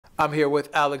I'm here with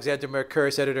Alexander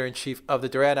Mercouris, editor-in-chief of the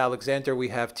Duran. Alexander, we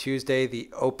have Tuesday, the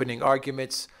opening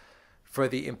arguments for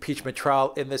the impeachment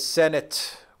trial in the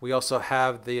Senate. We also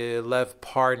have the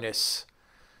lovebird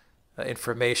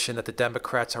information that the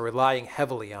Democrats are relying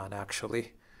heavily on,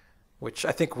 actually, which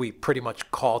I think we pretty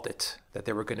much called it, that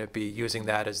they were going to be using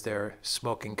that as their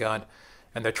smoking gun,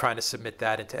 and they're trying to submit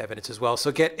that into evidence as well.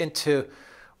 So get into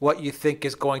what you think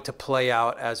is going to play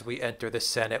out as we enter the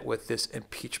Senate with this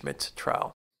impeachment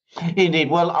trial. Indeed.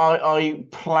 Well, I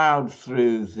ploughed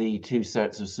through the two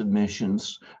sets of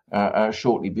submissions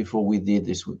shortly before we did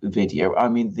this video. I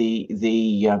mean, the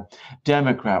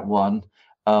Democrat one,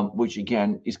 which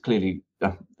again is clearly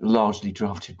largely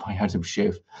drafted by Adam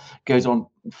Schiff, goes on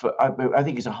for, I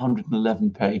think it's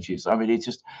 111 pages. I mean, it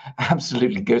just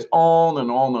absolutely goes on and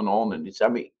on and on. And it's, I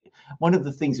mean, one of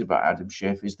the things about Adam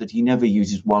Schiff is that he never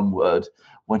uses one word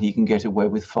when he can get away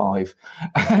with five,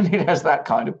 and it has that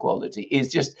kind of quality.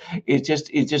 It's just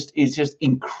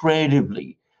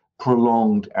incredibly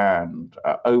prolonged and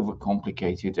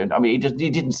overcomplicated. And I mean, he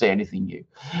didn't say anything new.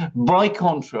 By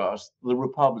contrast, the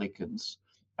Republicans,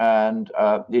 and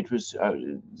it was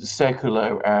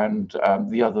Seculo and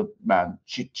the other man,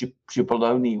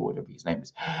 Cipollone, or whatever his name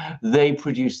is, they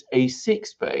produced a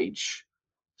six-page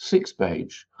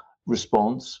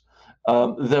response,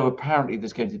 though apparently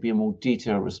there's going to be a more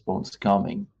detailed response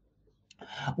coming,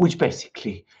 which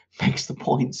basically makes the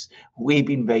points we've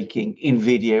been making in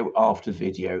video after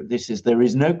video. There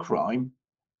is no crime,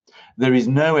 there is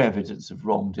no evidence of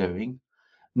wrongdoing,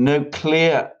 no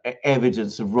clear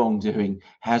evidence of wrongdoing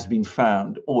has been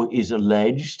found or is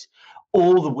alleged.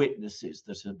 All the witnesses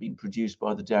that have been produced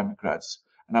by the Democrats,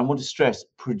 and I want to stress,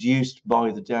 produced by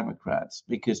the Democrats,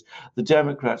 because the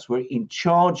Democrats were in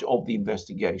charge of the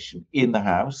investigation in the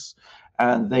House,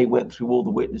 and they went through all the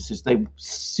witnesses they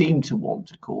seem to want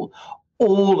to call.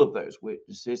 All of those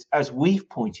witnesses, as we've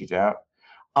pointed out,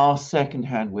 are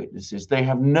second-hand witnesses. They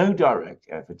have no direct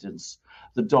evidence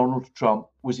that Donald Trump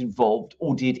was involved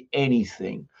or did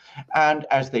anything. And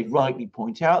as they rightly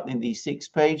point out in these 6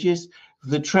 pages,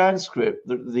 the transcript,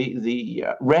 the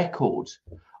record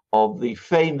of the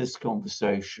famous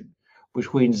conversation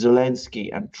between Zelensky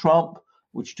and Trump,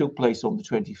 which took place on the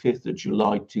 25th of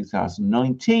July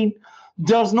 2019,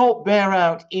 does not bear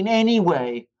out in any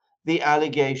way the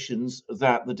allegations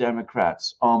that the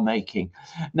Democrats are making.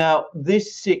 Now,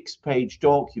 this 6-page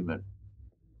document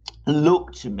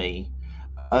looked to me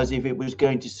as if it was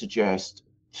going to suggest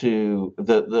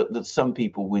that some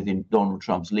people within Donald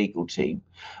Trump's legal team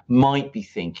might be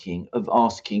thinking of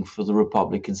asking for the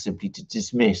Republicans simply to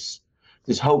dismiss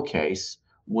this whole case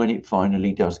when it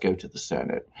finally does go to the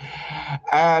Senate.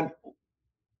 And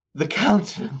the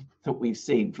counter that we've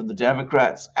seen from the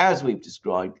Democrats, as we've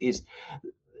described, is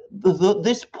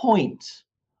this point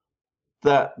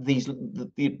that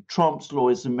the Trump's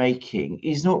lawyers are making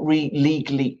is not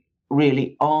legally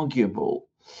really arguable.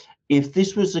 If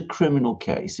this was a criminal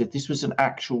case, if this was an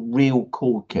actual real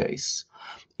court case,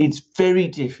 it's very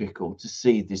difficult to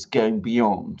see this going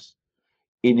beyond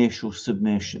initial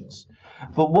submissions.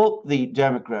 But what the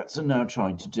Democrats are now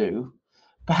trying to do,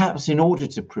 perhaps in order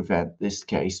to prevent this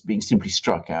case being simply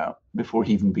struck out before it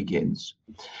even begins,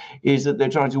 is that they're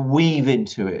trying to weave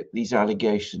into it these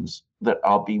allegations that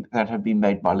have been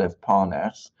made by Lev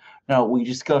Parnas. Now, we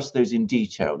discussed those in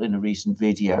detail in a recent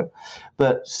video,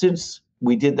 but since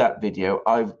we did that video,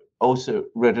 I've also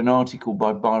read an article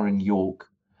by Byron York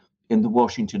in the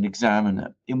Washington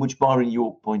Examiner, in which Byron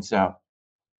York points out,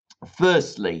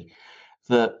 firstly,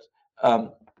 that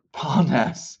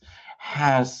Parnas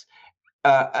has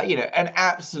an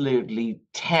absolutely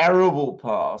terrible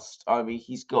past. I mean,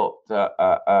 he's got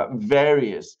a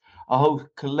whole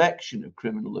collection of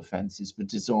criminal offenses for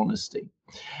dishonesty.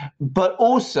 But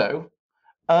also,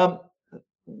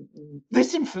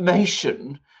 this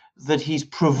information that he's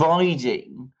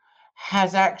providing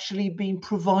has actually been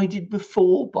provided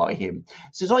before by him.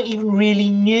 So it's not even really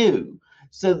new.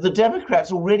 So the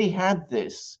Democrats already had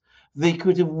this. They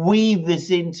could have weaved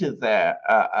this into their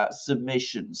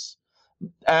submissions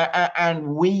and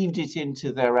weaved it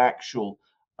into their actual,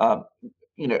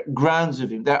 grounds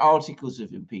of their articles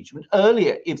of impeachment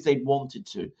earlier if they'd wanted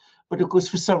to. But of course,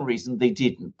 for some reason, they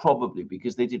didn't, probably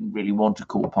because they didn't really want to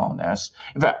call Parnas.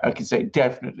 In fact, I can say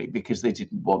definitely because they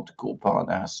didn't want to call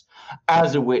Parnas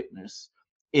as a witness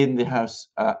in the House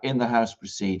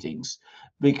proceedings,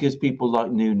 because people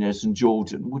like Nunes and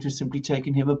Jordan would have simply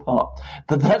taken him apart.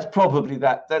 But that's probably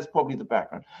the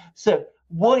background. So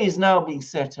what is now being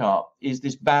set up is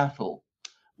this battle,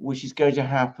 which is going to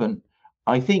happen,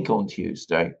 I think, on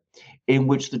Tuesday, in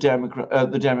which the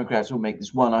Democrats will make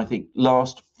this one, I think,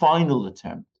 last final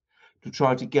attempt to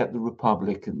try to get the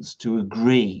Republicans to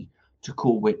agree to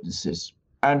call witnesses.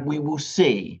 And we will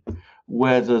see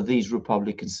whether these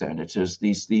Republican senators,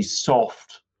 these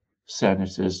soft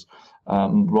senators,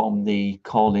 Romney,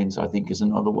 Collins, I think is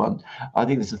another one. I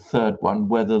think there's a third one.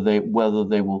 Whether they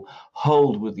will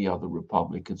hold with the other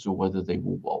Republicans or whether they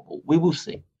will wobble, we will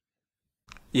see.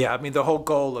 Yeah, I mean, the whole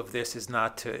goal of this is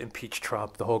not to impeach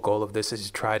Trump. The whole goal of this is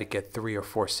to try to get 3 or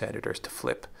 4 senators to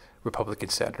flip, Republican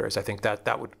senators. I think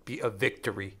that would be a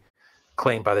victory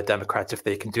claimed by the Democrats if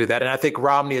they can do that. And I think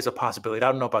Romney is a possibility.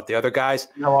 I don't know about the other guys.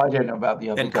 No, I don't know about the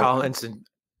other guys. And Collins, and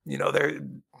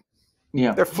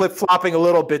they're flip-flopping a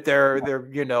little bit. They're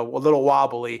a little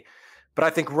wobbly. But I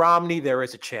think Romney, there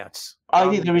is a chance. I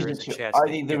think there is a chance. I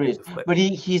think there is. But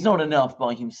he's not enough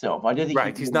by himself. I don't think.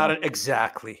 Right. He's not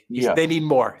exactly. They need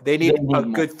more. They need a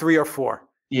good 3 or 4.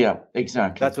 Yeah,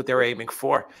 exactly. That's what they're aiming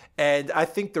for. And I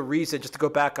think the reason, just to go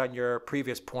back on your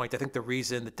previous point, I think the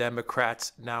reason the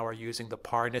Democrats now are using the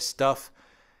Parnas stuff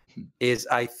is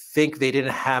I think they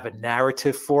didn't have a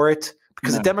narrative for it,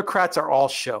 because the Democrats are all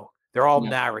show. They're all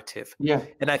narrative. Yeah.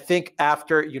 And I think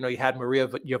after, you had Maria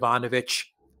Yovanovitch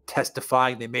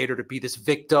testifying, they made her to be this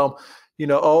victim,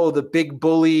 the big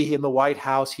bully in the White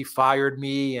House, he fired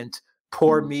me, and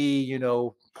poor me,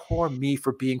 poor me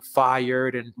for being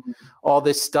fired, and all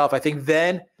this stuff. I think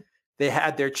then they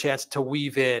had their chance to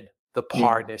weave in the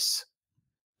Parnas,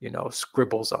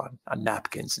 scribbles on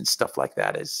napkins and stuff like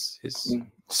that, as his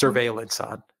surveillance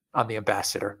on the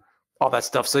ambassador, all that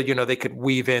stuff. So, they could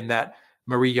weave in that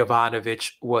Maria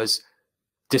Yovanovitch was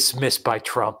dismissed by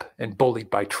Trump and bullied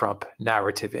by Trump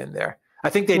narrative in there. I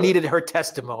think they needed her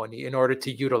testimony in order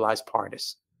to utilize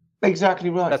Parnas. Exactly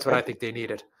right. That's what I think they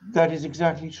needed. That is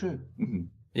exactly true. Mm-hmm.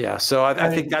 Yeah, so I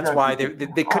think that's why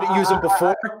they couldn't use him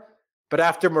before, but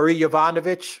after Maria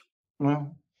Yovanovitch,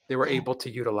 they were able to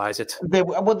utilize it.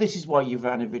 Well, this is why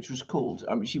Yovanovitch was called.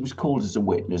 I mean, she was called as a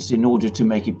witness in order to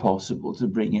make it possible to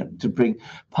bring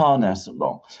Parnas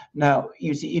along. Now,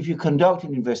 you see, if you conduct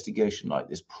an investigation like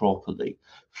this properly,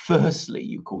 firstly,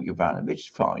 you call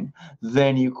Yovanovitch, fine.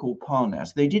 Then you call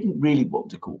Parnas. They didn't really want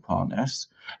to call Parnas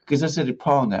because I said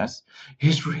Parnas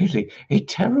is really a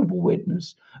terrible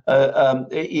witness.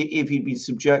 If he'd been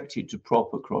subjected to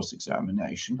proper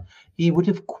cross-examination, he would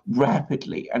have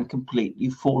rapidly and completely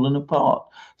fallen apart.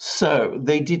 So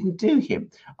they didn't do him.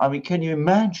 I mean, can you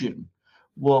imagine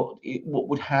what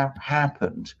would have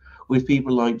happened with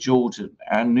people like Jordan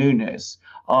and Nunes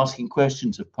asking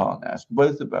questions of Parnas,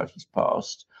 both about his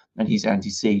past and his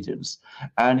antecedents,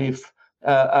 and if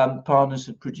Parnas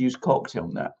had produced cocktail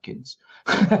napkins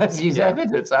as his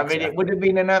evidence. I mean, it would have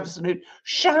been an absolute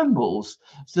shambles.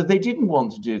 So they didn't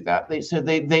want to do that.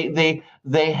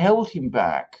 They held him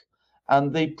back,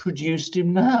 and they produced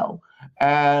him now.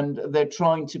 And they're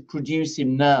trying to produce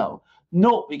him now,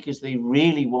 not because they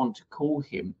really want to call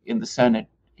him in the Senate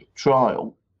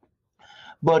trial,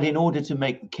 but in order to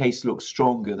make the case look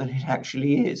stronger than it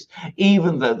actually is,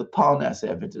 even though the Parnas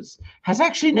evidence has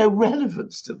actually no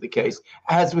relevance to the case,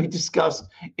 as we discussed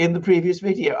in the previous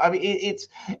video. I mean, it's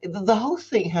the whole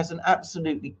thing has an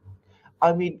absolutely,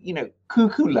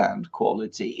 cuckoo land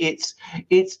quality. It's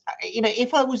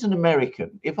if I was an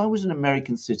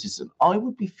American citizen, I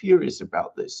would be furious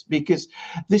about this, because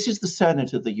this is the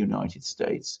Senate of the United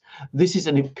States. This is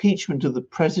an impeachment of the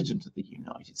President of the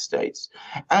United States,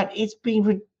 and it's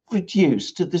been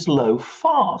reduced to this low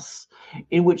farce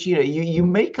in which you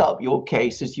make up your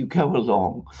case as you go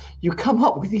along. You come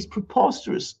up with these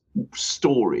preposterous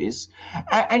stories,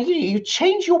 and you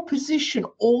change your position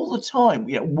all the time.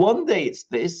 One day it's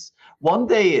this, one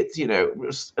day it's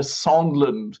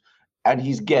Sondland and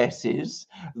his guesses.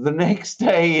 The next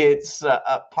day it's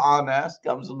Parnas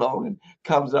comes along and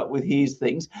comes up with his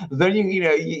things. Then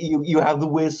you have the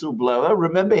whistleblower.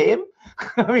 Remember him?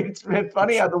 I mean, it's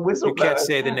funny how the whistleblower. You can't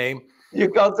say the name. You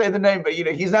can't say the name, but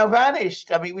he's now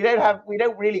vanished. I mean, we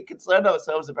don't really concern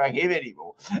ourselves about him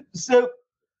anymore. So,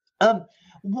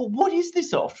 what is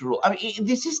this after all? I mean,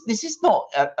 this is not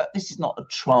a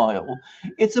trial.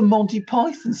 It's a Monty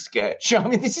Python sketch. I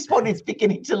mean, this is what it's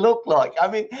beginning to look like. I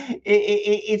mean,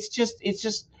 it's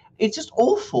just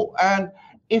awful. And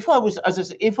if I was, as I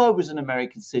said, if I was an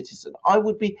American citizen, I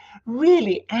would be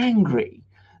really angry,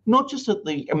 not just at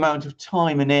the amount of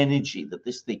time and energy that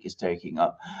this thing is taking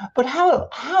up, but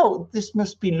how this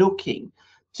must be looking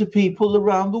to people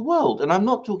around the world. And I'm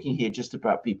not talking here just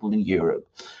about people in Europe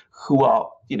who are,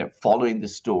 following the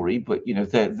story, but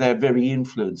they're very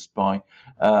influenced by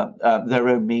their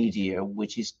own media,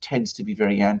 which tends to be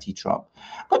very anti-Trump.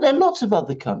 But there are lots of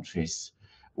other countries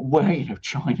where,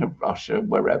 China, Russia,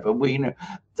 wherever,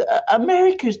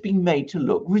 America is being made to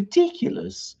look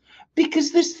ridiculous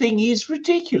because this thing is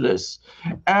ridiculous.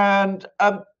 And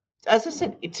as I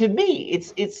said, to me,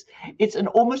 it's an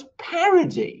almost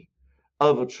parody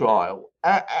of a trial.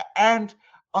 And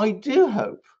I do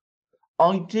hope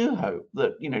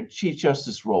that Chief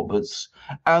Justice Roberts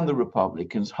and the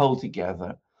Republicans hold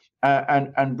together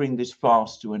and bring this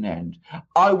farce to an end.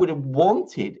 I would have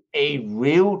wanted a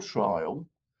real trial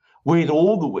with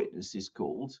all the witnesses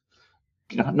called,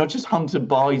 not just Hunter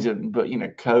Biden, but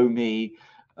Comey,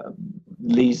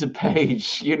 Lisa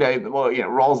Page,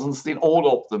 Rosenstein, all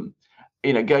of them,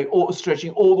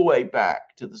 stretching all the way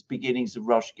back to the beginnings of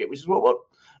Russiagate, which is what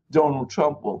Donald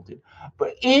Trump wanted.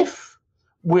 But if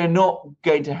we're not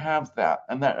going to have that,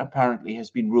 and that apparently has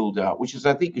been ruled out, which is,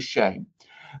 I think, a shame,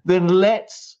 then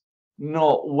let's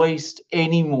not waste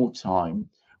any more time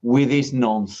with this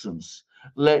nonsense.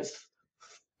 Let's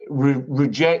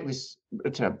reject this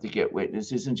attempt to get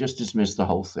witnesses and just dismiss the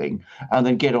whole thing and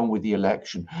then get on with the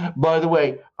election. By the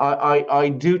way, I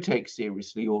do take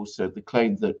seriously also the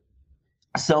claim that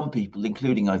some people,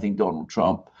 including I think Donald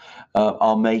Trump,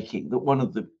 are making, that one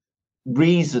of the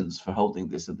reasons for holding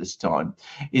this at this time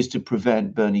is to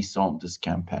prevent Bernie Sanders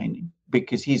campaigning,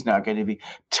 because he's now going to be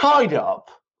tied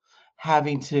up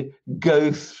having to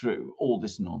go through all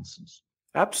this nonsense.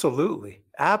 Absolutely.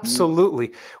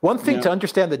 One thing to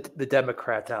understand the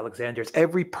Democrats, Alexander, is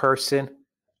every person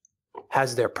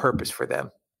has their purpose for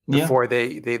them before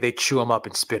they chew them up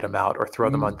and spit them out or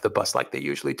throw them under the bus like they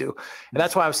usually do. And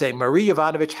that's why I'm saying Marie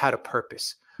Yovanovitch had a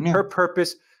purpose. Her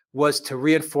purpose was to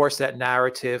reinforce that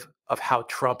narrative of how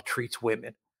Trump treats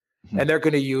women. And they're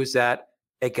going to use that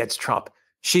against Trump.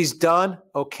 She's done,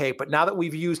 okay, but now that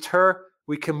we've used her,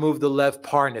 we can move the Lev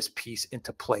Parnas piece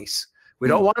into place. We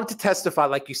don't want him to testify,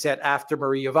 like you said, after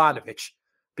Marie Yovanovitch,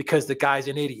 because the guy's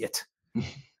an idiot.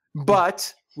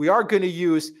 But we are going to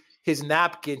use his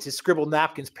napkins, his scribbled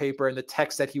napkins paper, and the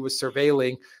text that he was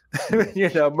surveilling,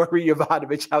 Marie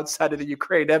Yovanovitch outside of the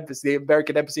Ukraine embassy, the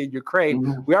American embassy in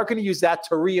Ukraine. We are going to use that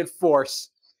to reinforce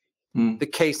the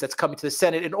case that's coming to the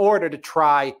Senate in order to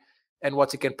try and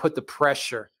once again put the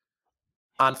pressure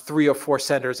on 3 or 4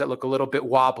 senators that look a little bit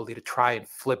wobbly to try and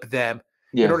flip them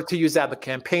in order to use that on the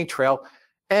campaign trail.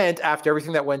 And after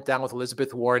everything that went down with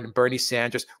Elizabeth Warren and Bernie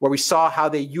Sanders, where we saw how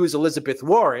they use Elizabeth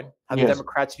Warren, how the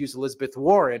Democrats use Elizabeth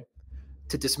Warren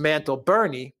to dismantle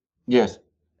Bernie,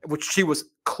 which she was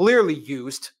clearly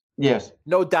used.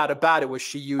 No doubt about it, was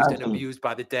she used and abused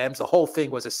by the Dems. The whole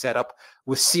thing was a setup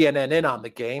with CNN in on the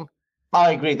game.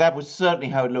 I agree. That was certainly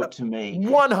how it looked to me.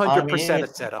 100% a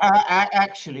setup.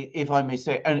 Actually, if I may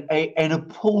say, an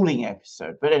appalling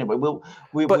episode. But anyway,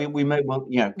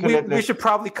 we should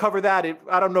probably cover that.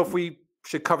 I don't know if we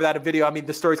should cover that in video. I mean,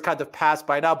 the story's kind of passed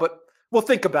by now, but we'll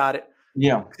think about it.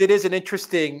 Yeah, it is an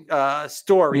interesting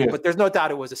story, but there's no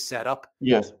doubt it was a setup.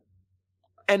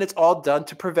 And it's all done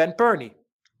to prevent Bernie.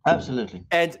 Absolutely.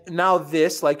 And now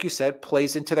this, like you said,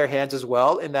 plays into their hands as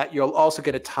well, in that you're also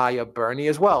going to tie up Bernie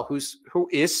as well, who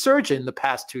is surging the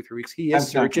past 2-3 weeks. He is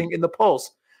surging in the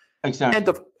polls.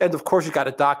 Exactly. And of course, you've got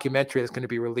a documentary that's going to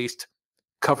be released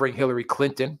covering Hillary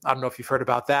Clinton. I don't know if you've heard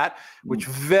about that, which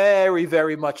very,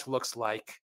 very much looks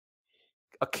like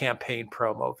a campaign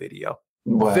promo video.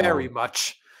 Wow. Very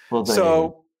much. Well,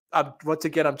 so once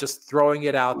again, I'm just throwing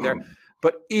it out there.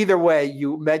 But either way,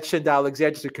 you mentioned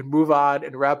Alexander, so you can move on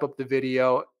and wrap up the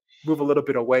video, move a little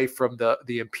bit away from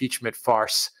the impeachment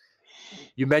farce.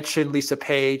 You mentioned Lisa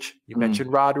Page. You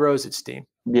mentioned Rod Rosenstein.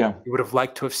 Yeah. You would have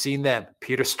liked to have seen them.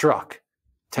 Peter Strzok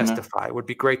testify. It would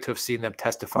be great to have seen them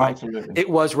testify. Absolutely. It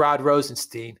was Rod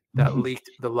Rosenstein that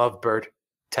leaked the lovebird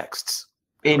texts.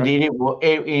 Indeed,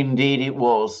 it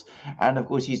was. And of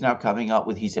course, he's now coming up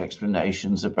with his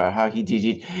explanations about how he did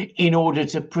it in order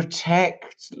to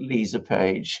protect Lisa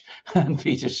Page and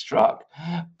Peter Strzok.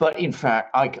 But in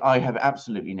fact, I have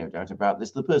absolutely no doubt about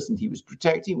this. The person he was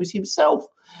protecting was himself.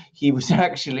 He was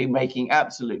actually making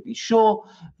absolutely sure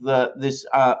that this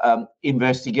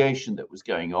investigation that was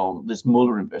going on, this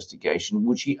Mueller investigation,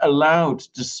 which he allowed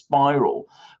to spiral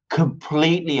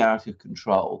completely out of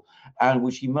control, and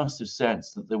which he must have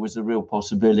sensed that there was a real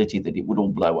possibility that it would all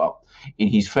blow up in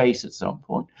his face at some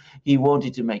point. He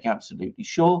wanted to make absolutely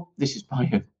sure, this is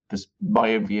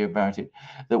my own view about it,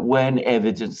 that when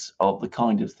evidence of the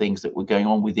kind of things that were going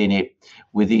on within it,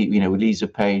 with Lisa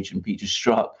Page and Peter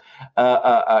Strzok,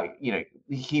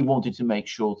 he wanted to make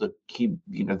sure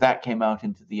that that came out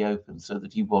into the open so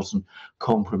that he wasn't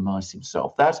compromised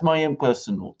himself. That's my own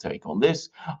personal take on this.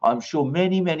 I'm sure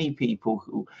many people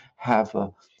who have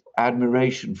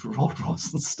admiration for Rod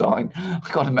Rosenstein, I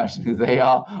can't imagine who they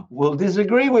are, will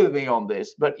disagree with me on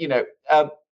this. But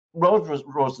Rod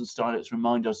Rosenstein, let's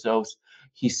remind ourselves,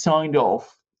 he signed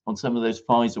off on some of those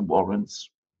FISA warrants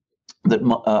that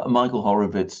Michael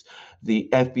Horowitz, the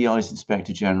FBI's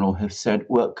Inspector General, have said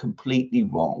were completely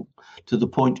wrong, to the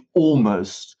point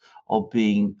almost of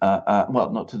being,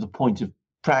 well, not to the point of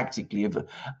practically of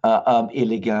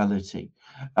illegality.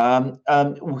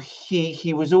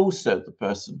 He was also the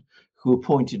person who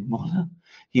appointed Mueller.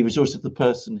 He was also the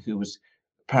person who was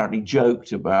apparently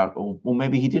joked about, or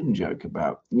maybe he didn't joke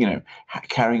about,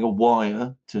 carrying a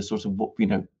wire to sort of,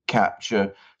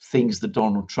 capture things that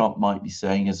Donald Trump might be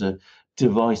saying as a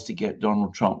device to get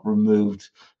Donald Trump removed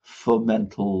for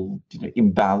mental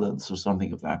imbalance or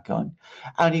something of that kind.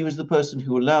 And he was the person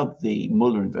who allowed the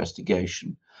Mueller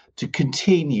investigation to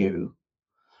continue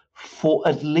for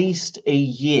at least a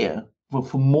year, well,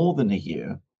 for more than a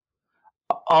year,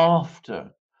 after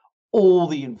all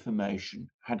the information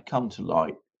had come to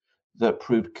light that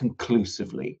proved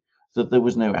conclusively that there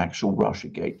was no actual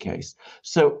Russiagate case.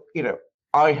 So,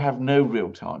 I have no real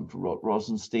time for Rod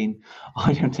Rosenstein.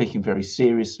 I don't take him very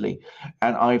seriously.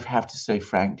 And I have to say,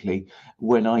 frankly,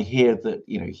 when I hear that,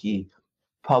 he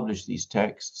published these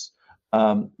texts,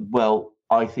 well,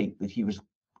 I think that he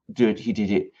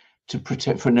did it to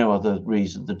protect, for no other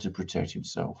reason than to protect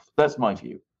himself. That's my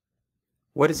view.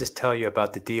 What does this tell you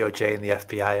about the DOJ and the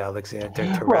FBI,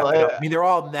 Alexander, to wrap it up? I mean, they're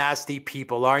all nasty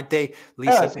people, aren't they?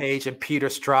 Lisa Page and Peter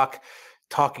Strzok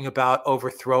talking about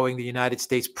overthrowing the United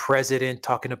States president,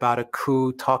 talking about a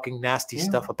coup, talking nasty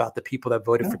stuff about the people that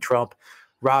voted for Trump.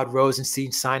 Rod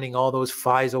Rosenstein signing all those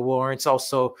FISA warrants,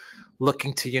 also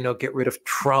looking to, get rid of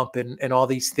Trump and all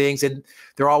these things. And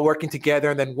they're all working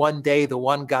together. And then one day, the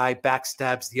one guy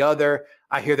backstabs the other.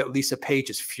 I hear that Lisa Page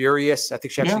is furious. I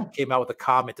think she actually came out with a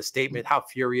comment, a statement, how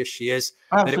furious she is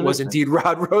that it was indeed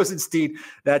Rod Rosenstein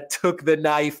that took the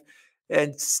knife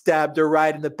and stabbed her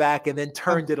right in the back and then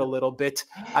turned it a little bit.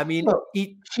 I mean,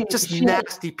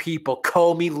 nasty people.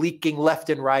 Comey leaking left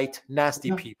and right,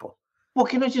 nasty people. Well,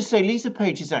 can I just say, Lisa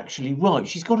Page is actually right.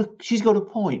 She's got a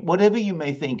point. Whatever you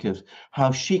may think of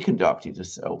how she conducted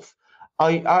herself,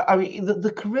 I mean,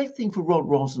 the correct thing for Rod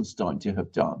Rosenstein to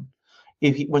have done,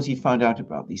 once he found out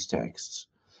about these texts,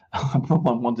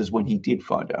 one wonders when he did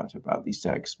find out about these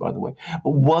texts, by the way.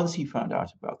 But once he found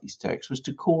out about these texts, was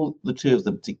to call the two of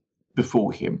them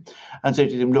before him and say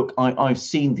to him, look, I've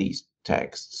seen these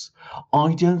texts.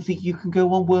 I don't think you can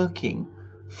go on working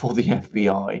for the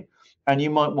FBI, and you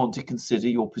might want to consider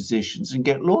your positions and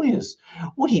get lawyers.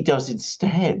 What he does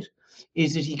instead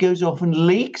is that he goes off and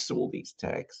leaks all these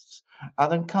texts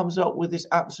and then comes up with this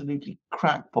absolutely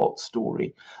crackpot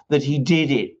story that he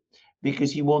did it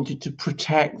because he wanted to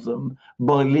protect them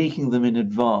by leaking them in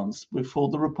advance before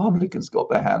the Republicans got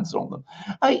their hands on them.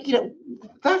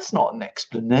 That's not an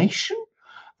explanation.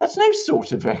 That's no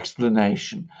sort of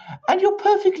explanation. And you're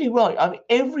perfectly right. I mean,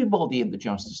 everybody in the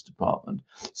Justice Department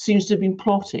seems to have been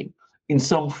plotting in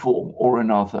some form or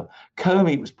another.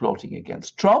 Comey was plotting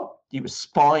against Trump. He was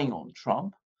spying on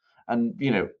Trump and,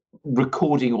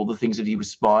 recording all the things that he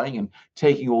was spying and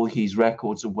taking all his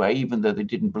records away, even though they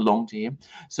didn't belong to him.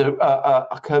 So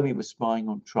Comey was spying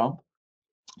on Trump.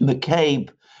 McCabe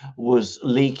was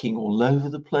leaking all over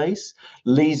the place.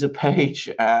 Lisa Page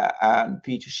and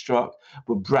Peter Strzok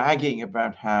were bragging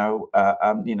about how,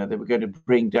 they were going to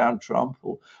bring down Trump,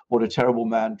 or what a terrible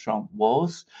man Trump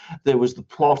was. There was the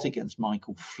plot against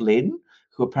Michael Flynn,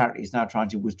 who apparently is now trying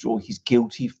to withdraw his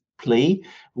guilty plea.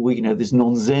 This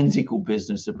nonsensical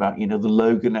business about, the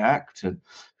Logan Act and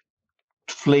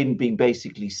Flynn being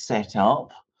basically set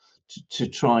up to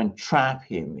try and trap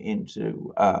him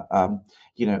into, lying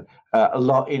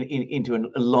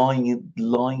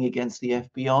against the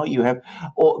FBI. You have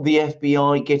the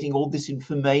FBI getting all this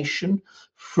information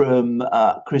from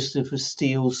Christopher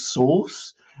Steele's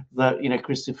source that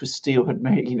Christopher Steele had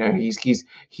made.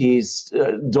 His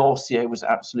dossier was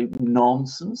absolute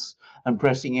nonsense, and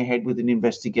pressing ahead with an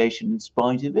investigation in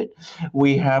spite of it.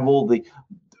 We have all the,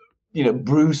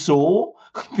 Bruce Orr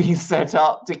being set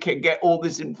up to get all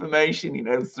this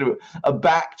information, through a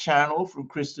back channel from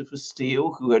Christopher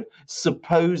Steele, who had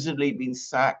supposedly been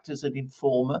sacked as an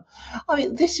informer. I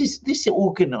mean, this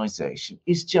organization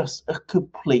is just a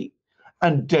complete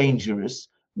and dangerous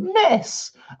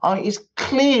mess. It's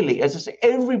clearly, as I say,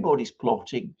 everybody's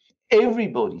plotting,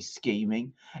 everybody's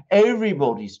scheming,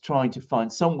 everybody's trying to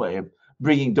find some way of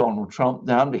bringing Donald Trump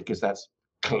down, because that's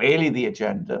clearly the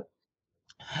agenda.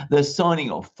 They're signing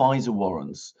off FISA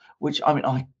warrants, which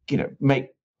make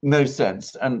no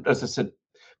sense, and as I said,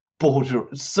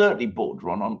 certainly border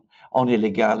on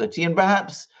illegality, and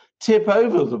perhaps tip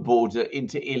over the border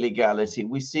into illegality.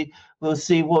 We'll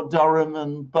see what Duran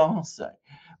and Barr say.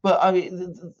 But I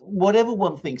mean, whatever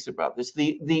one thinks about this,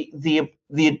 the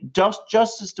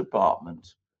Justice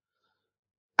Department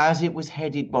as it was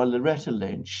headed by Loretta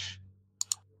Lynch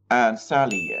and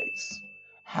Sally Yates,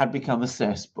 had become a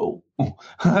cesspool.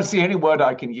 That's the only word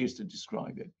I can use to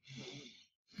describe it.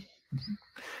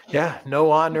 Yeah, no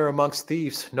honor amongst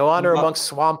thieves, no honor amongst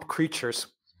swamp creatures.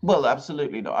 Well,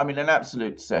 absolutely not. I mean, an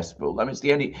absolute cesspool. I mean,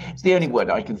 it's the only word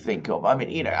I can think of. I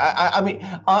mean, you know,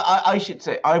 I should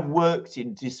say I've worked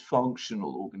in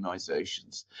dysfunctional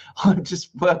organizations. I've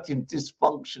just worked in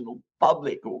dysfunctional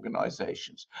public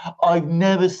organizations. I've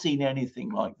never seen anything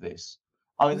like this.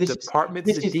 I mean, this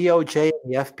departments, the DOJ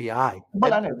and the FBI.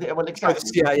 Well, I know. Well, exactly. The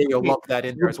CIA, you'll lump that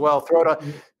in there as well. Throw it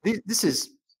on. This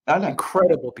is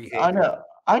incredible behavior.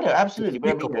 I know, absolutely.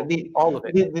 But I mean, all of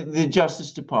it. The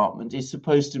Justice Department is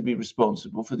supposed to be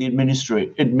responsible for the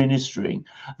administering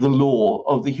the law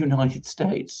of the United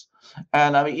States.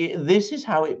 And I mean, this is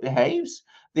how it behaves.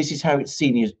 This is how its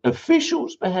senior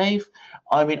officials behave.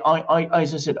 I mean, I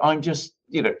as I said, I'm just,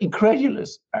 you know,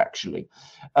 incredulous, actually.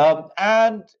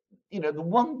 And, you know, the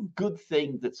one good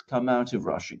thing that's come out of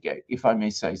Russiagate, if I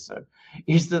may say so,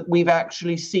 is that we've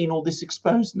actually seen all this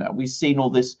exposed now. We've seen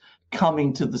all this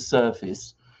coming to the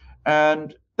surface.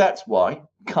 And that's why,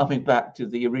 coming back to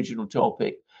the original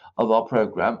topic of our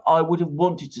program, I would have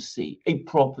wanted to see a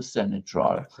proper Senate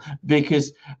trial,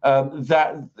 because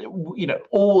that, you know,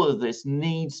 all of this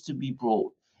needs to be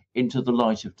brought into the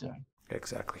light of day.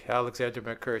 Exactly. Alexander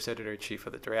Mercouris, Editor-in-Chief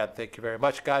of the Duran. Thank you very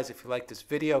much, guys. If you like this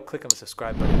video, click on the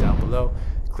subscribe button down below.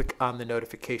 Click on the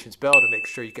notifications bell to make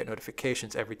sure you get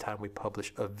notifications every time we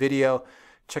publish a video.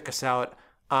 Check us out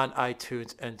on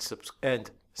iTunes and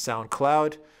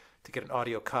SoundCloud to get an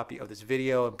audio copy of this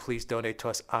video. And please donate to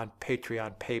us on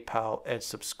Patreon, PayPal, and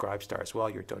Subscribestar as well.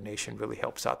 Your donation really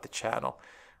helps out the channel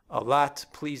a lot.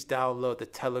 Please download the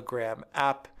Telegram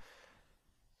app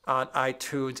on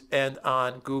iTunes and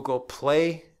on Google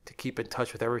Play to keep in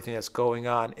touch with everything that's going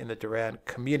on in the Duran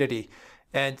community.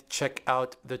 And check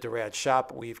out the Duran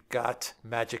shop. We've got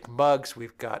magic mugs.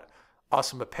 We've got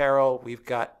awesome apparel. We've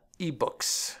got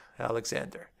ebooks.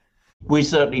 Alexander. We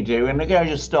certainly do. And again,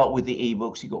 just start with the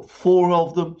ebooks. You've got 4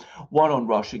 of them, one on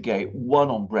Russiagate, one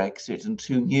on Brexit, and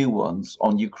 2 new ones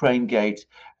on Ukrainegate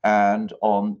and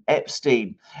on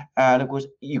Epstein. And of course,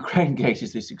 Ukrainegate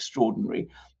is this extraordinary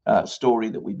story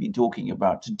that we've been talking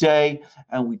about today.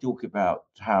 And we talk about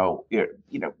how, you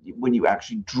know, when you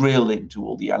actually drill into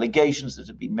all the allegations that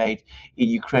have been made in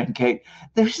Ukrainegate,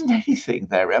 there isn't anything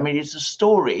there. I mean, it's a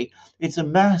story, it's a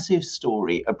massive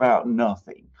story about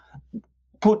nothing,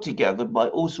 put together by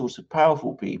all sorts of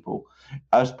powerful people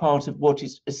as part of what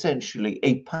is essentially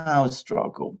a power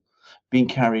struggle being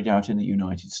carried out in the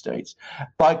United States.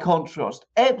 By contrast,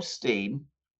 Epstein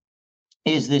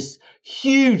is this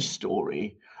huge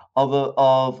story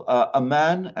of a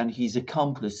man and his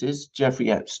accomplices,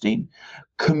 Jeffrey Epstein,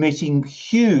 committing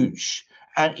huge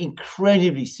and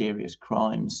incredibly serious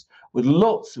crimes with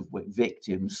lots of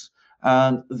victims,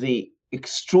 and the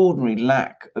extraordinary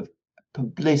lack of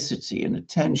publicity and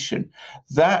attention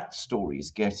that story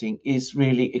is getting is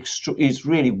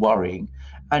really worrying,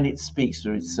 and it speaks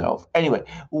for itself. Anyway,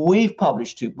 we've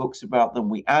published 2 books about them.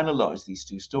 We analyze these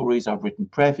 2 stories. I've written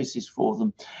prefaces for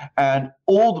them, and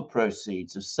all the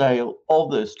proceeds of sale of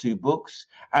those 2 books,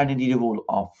 and indeed of all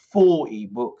our 4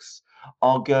 ebooks,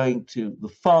 are going to the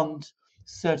fund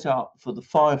set up for the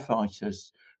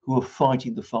firefighters who are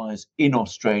fighting the fires in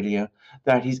Australia.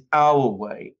 That is our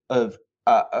way of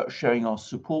showing our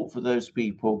support for those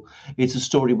people. It's a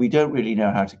story we don't really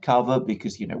know how to cover,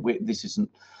 because, you know, this isn't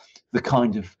the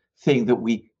kind of thing that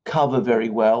we cover very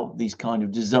well, these kind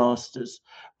of disasters,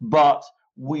 but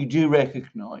we do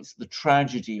recognize the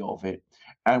tragedy of it,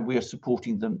 and we are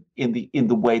supporting them in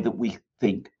the way that we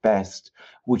think best,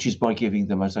 which is by giving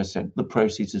them, as I said, the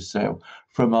proceeds of sale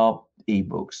from our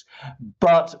ebooks.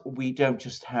 But we don't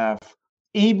just have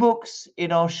ebooks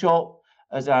in our shop.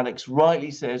 As Alex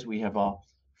rightly says, we have our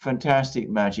fantastic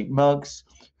magic mugs,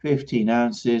 15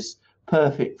 ounces,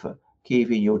 perfect for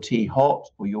keeping your tea hot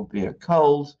or your beer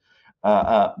cold,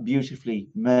 beautifully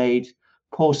made,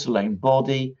 porcelain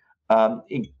body,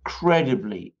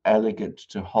 incredibly elegant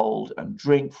to hold and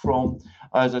drink from.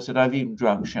 As I said, I've even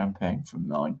drunk champagne from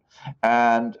mine.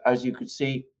 And as you can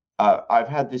see, I've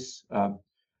had this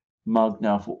mug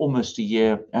now for almost a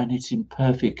year, and it's in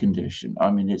perfect condition.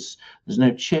 I mean, there's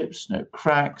no chips, no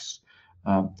cracks.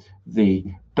 The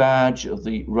badge of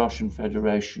the Russian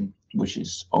Federation, which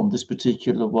is on this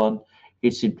particular one,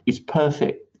 it's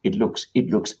perfect. It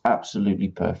looks absolutely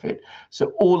perfect.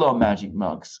 So all our magic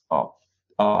mugs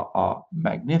are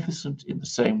magnificent in the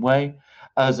same way,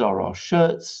 as are our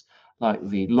shirts. like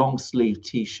the long sleeve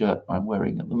t-shirt I'm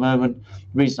wearing at the moment.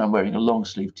 The reason I'm wearing a long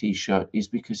sleeve t-shirt is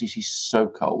because it is so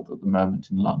cold at the moment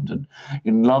in London.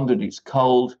 In London, it's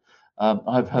cold.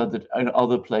 I've heard that in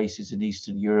other places in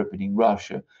Eastern Europe and in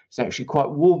Russia, it's actually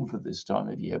quite warm for this time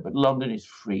of year, but London is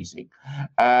freezing.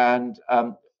 And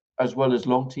as well as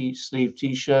long sleeve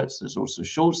t-shirts, there's also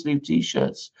short sleeve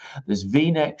t-shirts, there's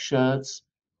v-neck shirts,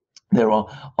 there are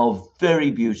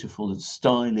very beautiful and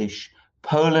stylish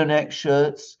polo neck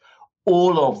shirts,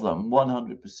 all of them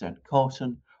 100%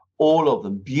 cotton, all of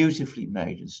them beautifully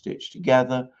made and stitched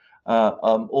together,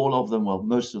 all of them, well,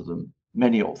 most of them,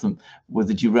 many of them, with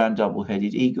the Duran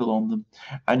double-headed eagle on them.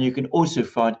 And you can also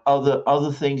find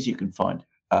other things. You can find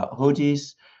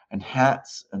hoodies and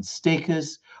hats and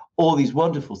stickers, all these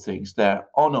wonderful things there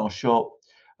on our shop.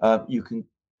 You can,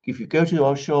 if you go to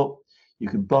our shop, you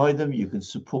can buy them. You can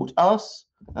support us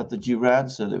at the Duran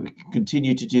so that we can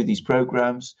continue to do these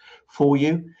programs for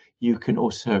you. You can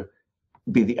also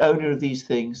be the owner of these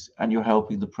things, and you're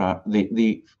helping the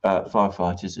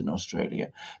firefighters in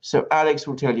Australia. So Alex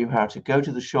will tell you how to go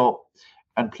to the shop,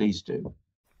 and please do.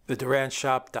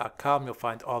 TheDuranShop.com. You'll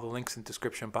find all the links in the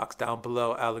description box down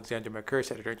below. Alexander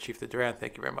Mercouris, Editor-in-Chief of the Duran.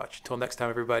 Thank you very much. Until next time,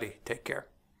 everybody, take care.